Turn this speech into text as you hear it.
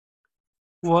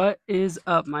What is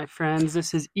up, my friends?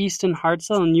 This is Eastin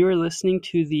Hartzell, and you are listening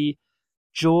to the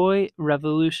Joy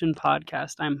Revolution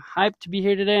podcast. I'm hyped to be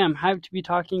here today. I'm hyped to be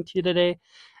talking to you today, and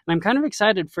I'm kind of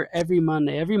excited for every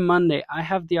Monday. Every Monday, I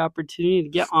have the opportunity to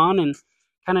get on and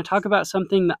kind of talk about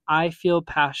something that I feel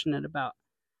passionate about.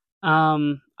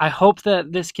 I hope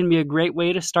that this can be a great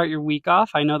way to start your week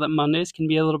off. I know that Mondays can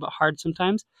be a little bit hard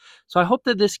sometimes, so I hope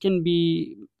that this can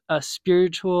be a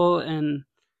spiritual and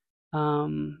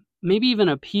maybe even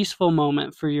a peaceful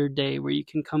moment for your day where you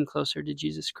can come closer to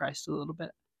Jesus Christ a little bit.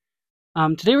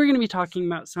 Today we're going to be talking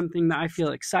about something that I feel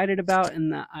excited about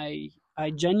and that I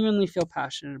genuinely feel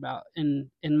passionate about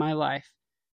in my life.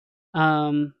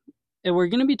 And we're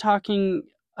going to be talking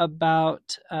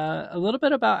about a little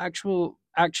bit about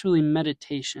actually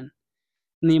meditation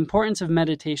and the importance of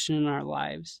meditation in our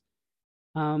lives.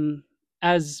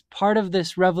 As part of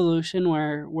this revolution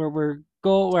where our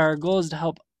goal is to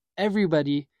help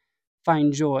everybody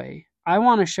find joy, I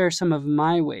want to share some of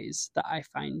my ways that I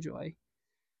find joy.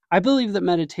 I believe that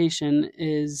meditation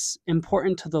is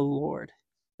important to the Lord.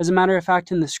 As a matter of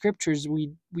fact, in the scriptures,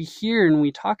 we hear and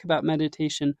we talk about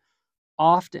meditation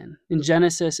often. In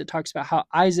Genesis, it talks about how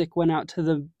Isaac went out to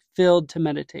the field to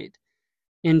meditate.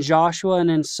 In Joshua and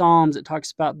in Psalms, it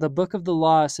talks about the book of the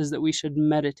law says that we should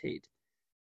meditate.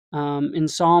 In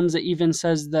Psalms, it even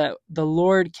says that the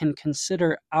Lord can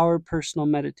consider our personal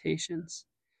meditations.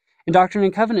 In Doctrine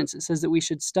and Covenants, it says that we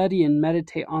should study and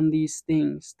meditate on these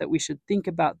things, that we should think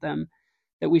about them,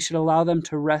 that we should allow them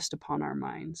to rest upon our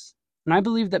minds. And I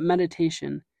believe that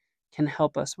meditation can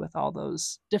help us with all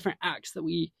those different acts that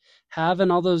we have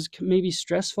and all those maybe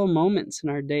stressful moments in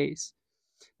our days.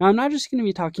 Now, I'm not just going to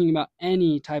be talking about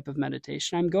any type of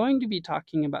meditation. I'm going to be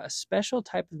talking about a special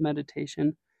type of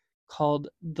meditation called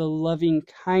the loving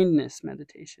kindness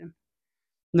meditation.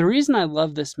 And the reason I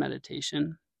love this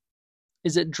meditation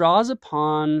is it draws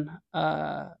upon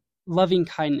loving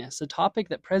kindness, a topic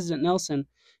that President Nelson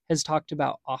has talked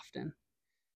about often.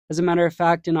 As a matter of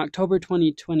fact, in October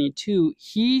 2022,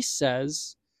 he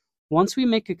says, once we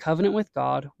make a covenant with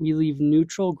God, we leave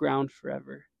neutral ground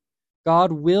forever.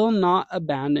 God will not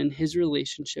abandon his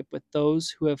relationship with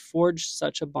those who have forged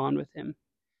such a bond with him.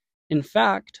 In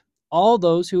fact, all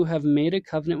those who have made a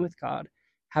covenant with God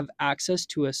have access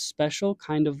to a special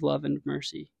kind of love and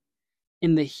mercy.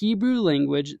 In the Hebrew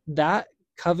language, that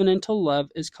covenantal love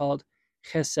is called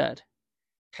chesed.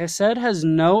 Chesed has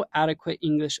no adequate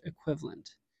English equivalent.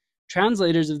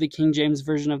 Translators of the King James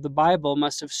Version of the Bible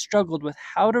must have struggled with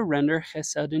how to render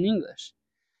chesed in English.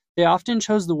 They often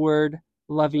chose the word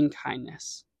loving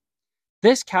kindness.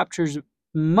 This captures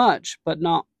much, but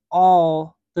not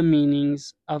all, the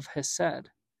meanings of chesed.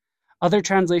 Other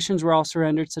translations were also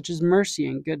rendered such as mercy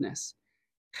and goodness.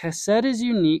 Chesed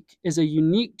is a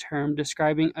unique term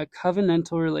describing a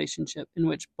covenantal relationship in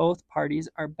which both parties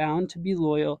are bound to be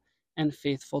loyal and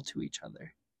faithful to each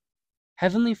other.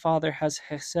 Heavenly Father has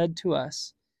chesed to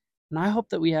us, and I hope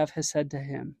that we have chesed to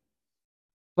him.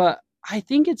 But I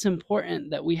think it's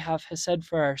important that we have chesed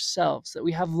for ourselves, that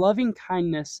we have loving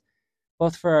kindness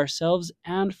both for ourselves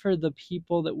and for the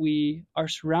people that we are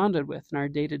surrounded with in our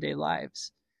day-to-day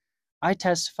lives. I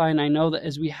testify and I know that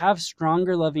as we have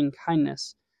stronger loving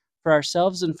kindness for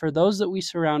ourselves and for those that we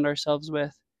surround ourselves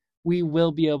with, we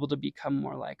will be able to become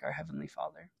more like our Heavenly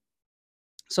Father.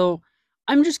 So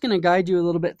I'm just going to guide you a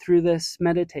little bit through this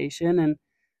meditation. And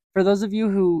for those of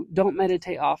you who don't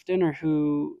meditate often or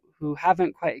who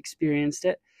haven't quite experienced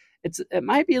it, it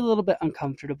might be a little bit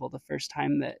uncomfortable the first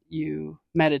time that you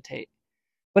meditate.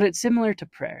 But it's similar to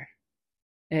prayer.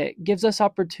 It gives us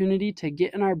opportunity to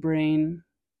get in our brain,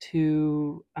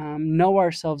 to know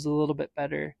ourselves a little bit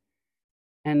better,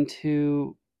 and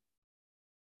to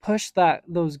push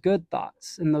those good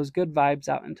thoughts and those good vibes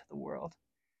out into the world.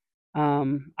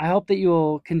 I hope that you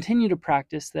will continue to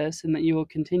practice this and that you will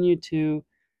continue to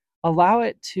allow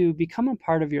it to become a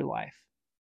part of your life.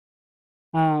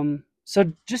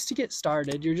 So just to get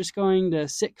started, you're just going to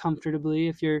sit comfortably.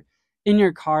 If you're in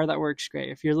your car, that works great.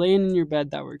 If you're laying in your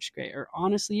bed, that works great. Or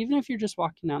honestly, even if you're just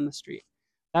walking down the street,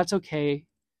 that's okay.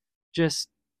 Just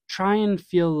try and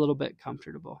feel a little bit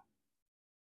comfortable.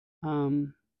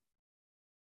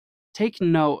 Take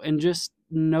note and just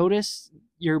notice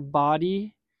your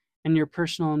body and your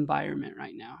personal environment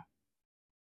right now.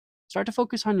 Start to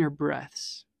focus on your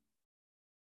breaths.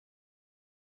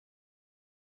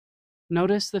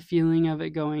 Notice the feeling of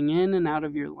it going in and out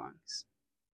of your lungs.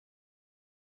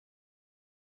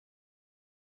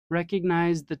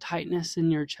 Recognize the tightness in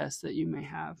your chest that you may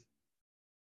have.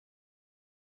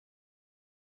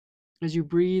 As you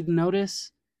breathe,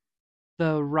 notice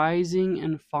the rising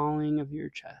and falling of your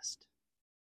chest.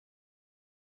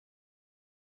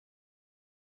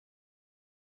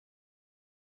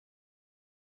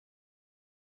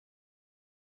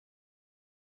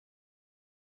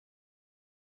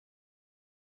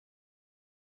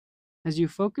 As you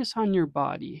focus on your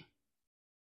body,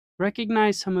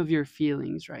 recognize some of your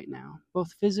feelings right now,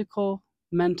 both physical,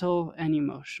 mental, and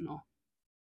emotional.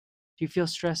 Do you feel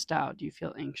stressed out? Do you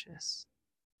feel anxious?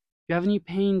 Do you have any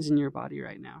pains in your body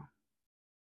right now?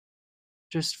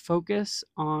 Just focus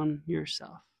on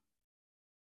yourself.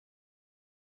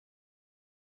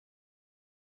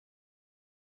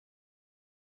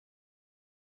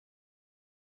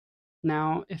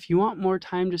 Now, if you want more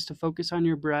time just to focus on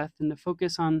your breath and to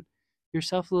focus on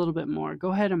yourself a little bit more,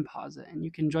 go ahead and pause it, and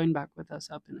you can join back with us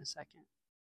up in a second.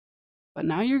 But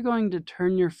now you're going to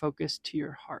turn your focus to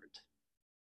your heart.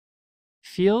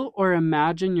 Feel or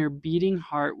imagine your beating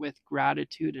heart with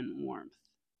gratitude and warmth.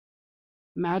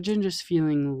 Imagine just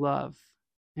feeling love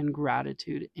and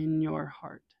gratitude in your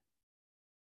heart.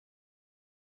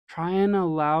 Try and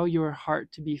allow your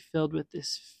heart to be filled with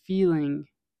this feeling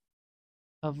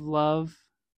of love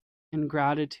and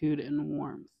gratitude and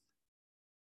warmth.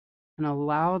 And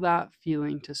allow that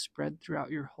feeling to spread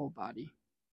throughout your whole body.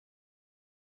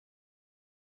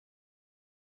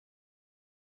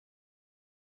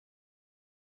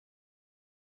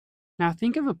 Now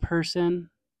think of a person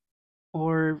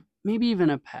or maybe even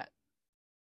a pet.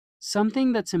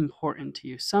 Something that's important to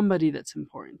you, somebody that's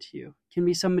important to you. It can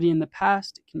be somebody in the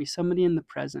past, it can be somebody in the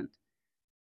present.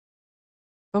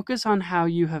 Focus on how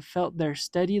you have felt their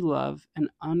steady love and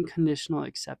unconditional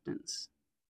acceptance.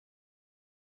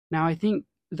 Now, I think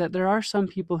that there are some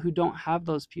people who don't have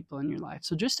those people in your life.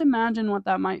 So just imagine what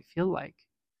that might feel like.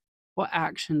 What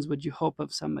actions would you hope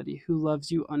of somebody who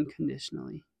loves you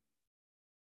unconditionally?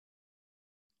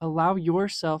 Allow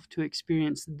yourself to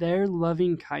experience their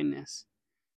loving kindness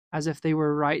as if they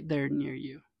were right there near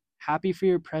you, happy for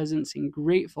your presence and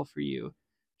grateful for you,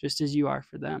 just as you are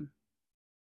for them.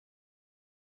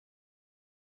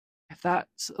 If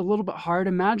that's a little bit hard,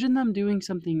 imagine them doing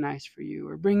something nice for you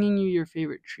or bringing you your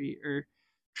favorite treat or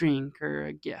drink or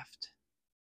a gift.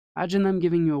 Imagine them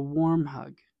giving you a warm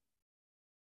hug.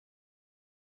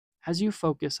 As you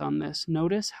focus on this,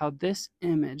 notice how this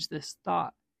image, this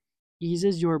thought,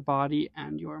 eases your body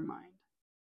and your mind.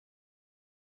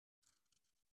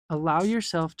 Allow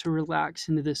yourself to relax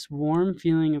into this warm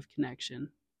feeling of connection.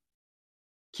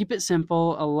 Keep it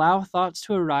simple. Allow thoughts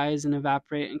to arise and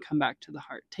evaporate and come back to the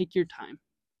heart. Take your time.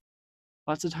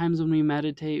 Lots of times when we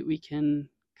meditate, we can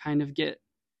kind of get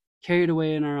carried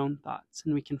away in our own thoughts,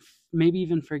 and we can maybe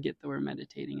even forget that we're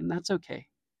meditating, and that's okay.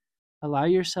 Allow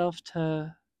yourself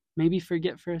to maybe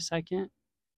forget for a second,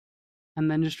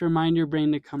 and then just remind your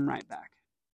brain to come right back.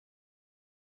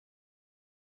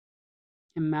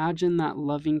 Imagine that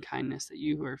loving kindness that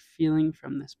you are feeling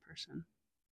from this person.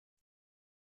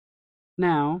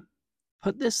 Now,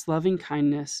 put this loving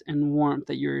kindness and warmth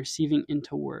that you're receiving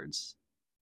into words.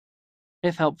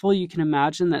 If helpful, you can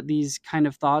imagine that these kind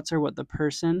of thoughts are what the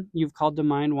person you've called to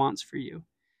mind wants for you,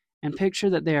 and picture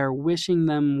that they are wishing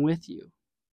them with you.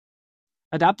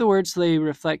 Adapt the words so they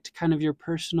reflect kind of your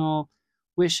personal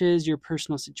wishes, your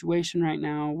personal situation right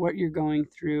now, what you're going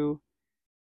through.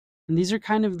 And these are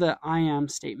kind of the I am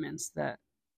statements that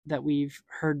we've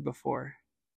heard before.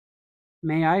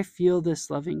 May I feel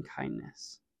this loving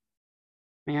kindness.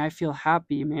 May I feel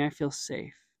happy. May I feel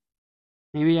safe.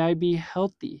 May I be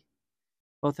healthy,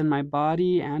 both in my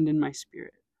body and in my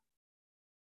spirit.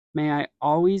 May I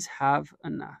always have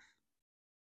enough.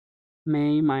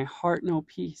 May my heart know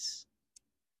peace.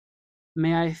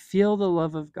 May I feel the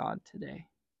love of God today.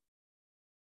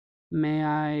 May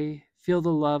I feel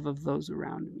the love of those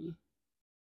around me.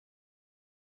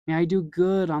 May I do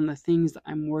good on the things that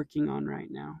I'm working on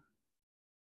right now.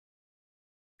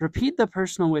 Repeat the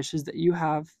personal wishes that you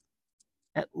have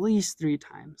at least 3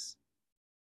 times.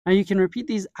 Now you can repeat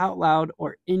these out loud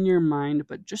or in your mind,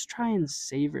 but just try and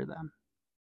savor them.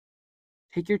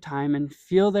 Take your time and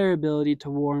feel their ability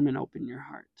to warm and open your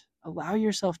heart. Allow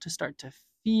yourself to start to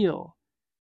feel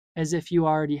as if you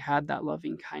already had that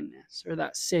loving kindness or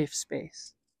that safe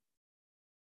space.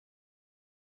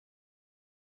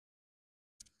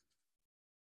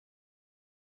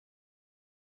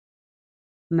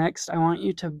 Next, I want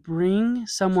you to bring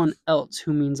someone else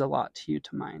who means a lot to you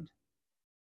to mind.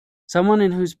 Someone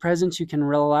in whose presence you can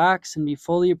relax and be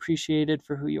fully appreciated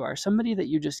for who you are. Somebody that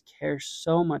you just care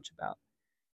so much about.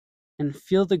 And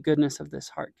feel the goodness of this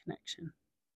heart connection.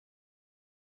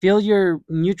 Feel your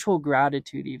mutual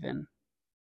gratitude even.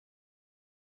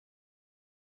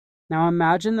 Now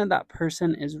imagine that that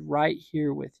person is right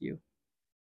here with you.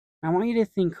 I want you to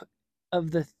think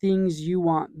of the things you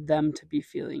want them to be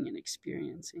feeling and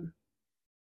experiencing.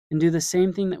 And do the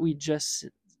same thing that we just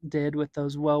did with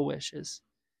those well wishes.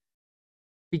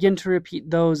 Begin to repeat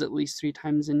those at least 3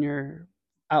 times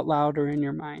out loud or in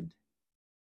your mind.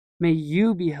 May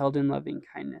you be held in loving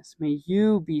kindness. May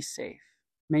you be safe.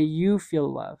 May you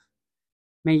feel love.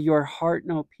 May your heart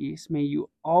know peace. May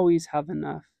you always have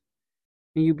enough.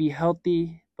 May you be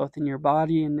healthy, both in your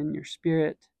body and in your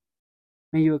spirit.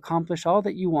 May you accomplish all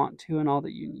that you want to and all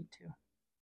that you need to.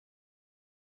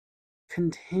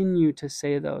 Continue to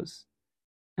say those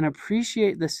and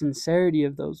appreciate the sincerity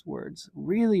of those words.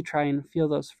 Really try and feel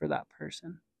those for that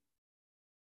person.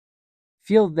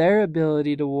 Feel their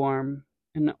ability to warm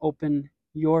and open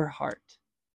your heart.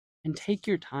 And take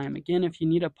your time. Again, if you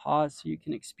need a pause so you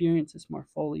can experience this more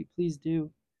fully, please do.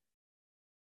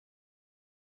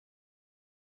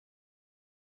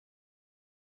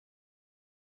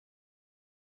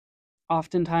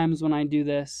 Oftentimes when I do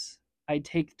this, I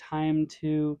take time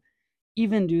to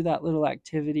even do that little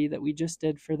activity that we just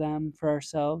did for them, for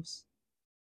ourselves.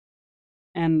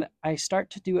 And I start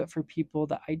to do it for people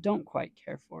that I don't quite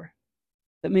care for,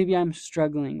 that maybe I'm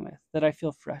struggling with, that I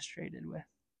feel frustrated with.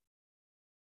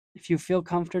 If you feel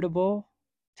comfortable,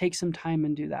 take some time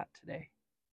and do that today.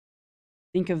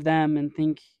 Think of them and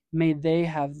think, may they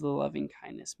have the loving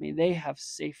kindness. May they have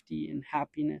safety and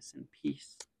happiness and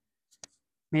peace.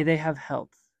 May they have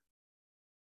health.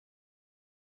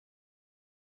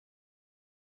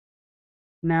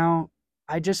 Now,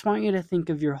 I just want you to think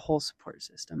of your whole support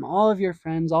system, all of your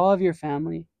friends, all of your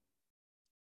family,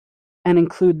 and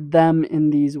include them in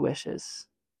these wishes.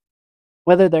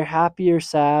 Whether they're happy or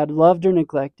sad, loved or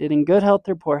neglected, in good health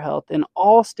or poor health, in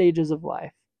all stages of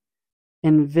life,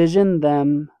 envision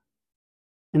them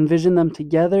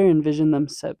together, envision them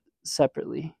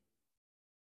separately.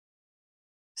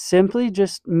 Simply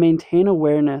just maintain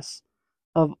awareness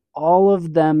of all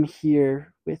of them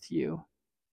here with you.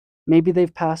 Maybe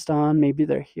they've passed on, maybe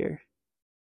they're here.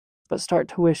 But start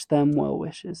to wish them well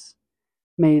wishes.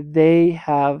 May they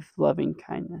have loving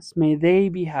kindness. May they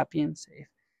be happy and safe.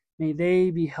 May they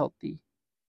be healthy.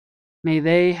 May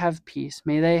they have peace.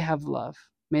 May they have love.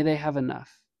 May they have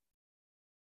enough.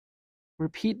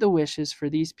 Repeat the wishes for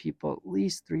these people at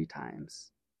least 3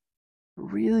 times.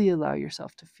 Really allow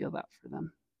yourself to feel that for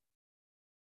them.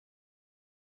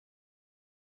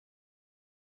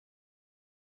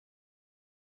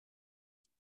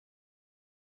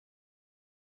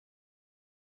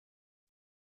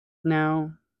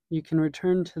 Now, you can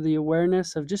return to the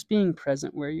awareness of just being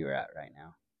present where you're at right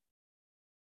now.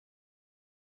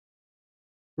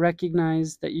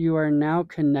 Recognize that you are now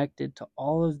connected to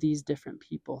all of these different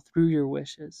people through your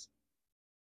wishes.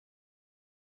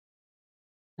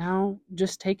 Now,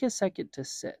 just take a second to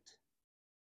sit.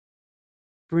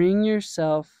 Bring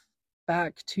yourself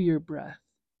back to your breath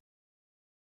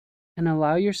and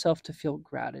allow yourself to feel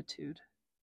gratitude.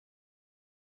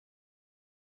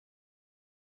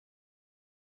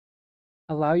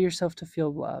 Allow yourself to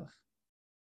feel love.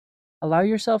 Allow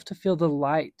yourself to feel the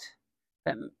light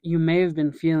that you may have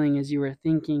been feeling as you were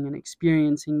thinking and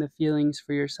experiencing the feelings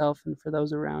for yourself and for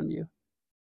those around you.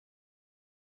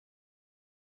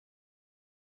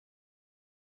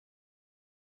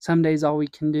 Some days all we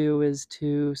can do is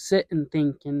to sit and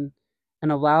think and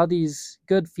allow these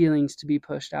good feelings to be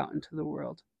pushed out into the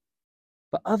world.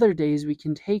 But other days we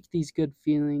can take these good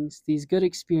feelings, these good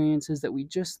experiences that we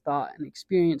just thought and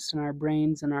experienced in our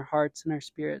brains and our hearts and our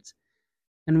spirits,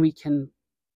 and we can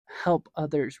help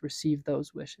others receive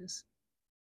those wishes.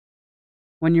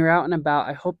 When you're out and about,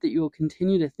 I hope that you will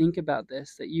continue to think about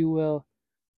this, that you will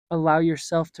allow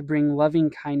yourself to bring loving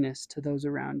kindness to those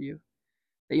around you,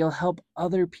 that you'll help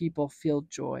other people feel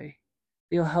joy,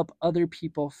 that you'll help other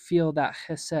people feel that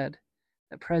chesed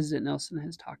that President Nelson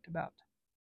has talked about.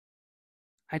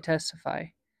 I testify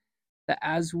that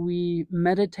as we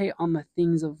meditate on the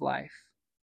things of life,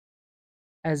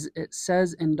 as it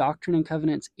says in Doctrine and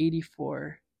Covenants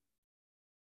 84,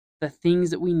 the things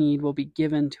that we need will be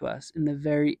given to us in the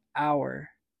very hour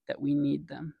that we need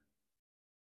them.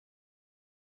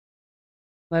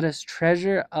 Let us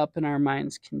treasure up in our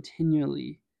minds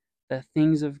continually the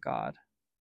things of God.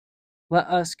 Let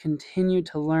us continue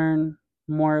to learn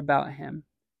more about Him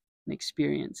and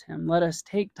experience Him. Let us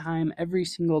take time every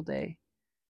single day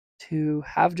to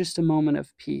have just a moment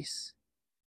of peace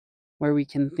where we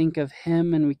can think of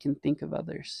Him and we can think of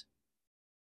others.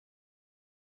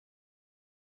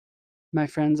 My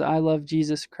friends, I love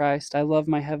Jesus Christ. I love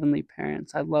my heavenly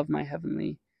parents. I love my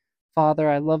heavenly Father.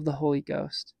 I love the Holy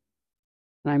Ghost.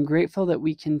 And I'm grateful that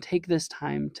we can take this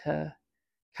time to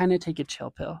kind of take a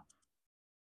chill pill.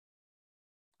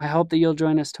 I hope that you'll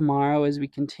join us tomorrow as we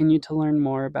continue to learn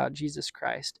more about Jesus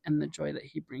Christ and the joy that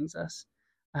He brings us.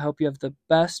 I hope you have the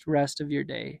best rest of your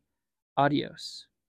day. Adios.